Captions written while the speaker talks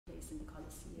in the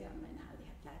Colosseum and how they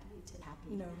have gladiated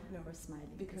happy or smiling.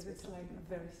 Because it's like a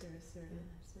very serious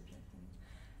subject.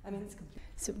 I mean,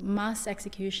 so mass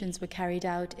executions were carried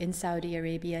out in Saudi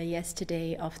Arabia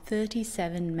yesterday of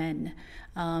 37 men.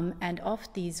 And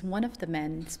of these, one of the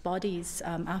men's bodies,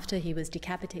 after he was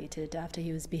decapitated, after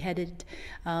he was beheaded,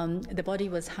 the body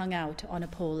was hung out on a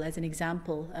pole as an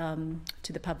example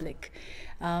to the public.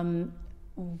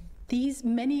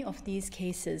 Many of these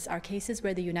cases are cases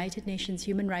where the United Nations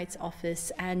Human Rights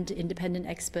Office and independent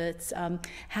experts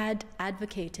had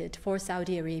advocated for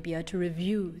Saudi Arabia to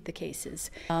review the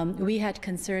cases. We had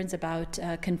concerns about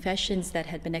confessions that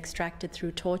had been extracted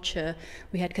through torture.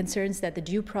 We had concerns that the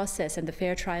due process and the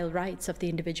fair trial rights of the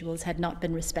individuals had not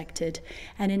been respected.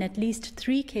 And in at least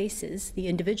 3 cases, the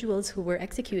individuals who were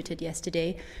executed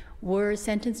yesterday were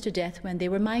sentenced to death when they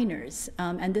were minors.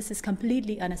 And this is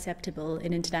completely unacceptable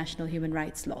in international human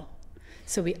rights law.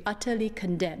 So we utterly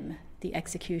condemn the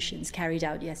executions carried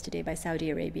out yesterday by Saudi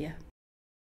Arabia.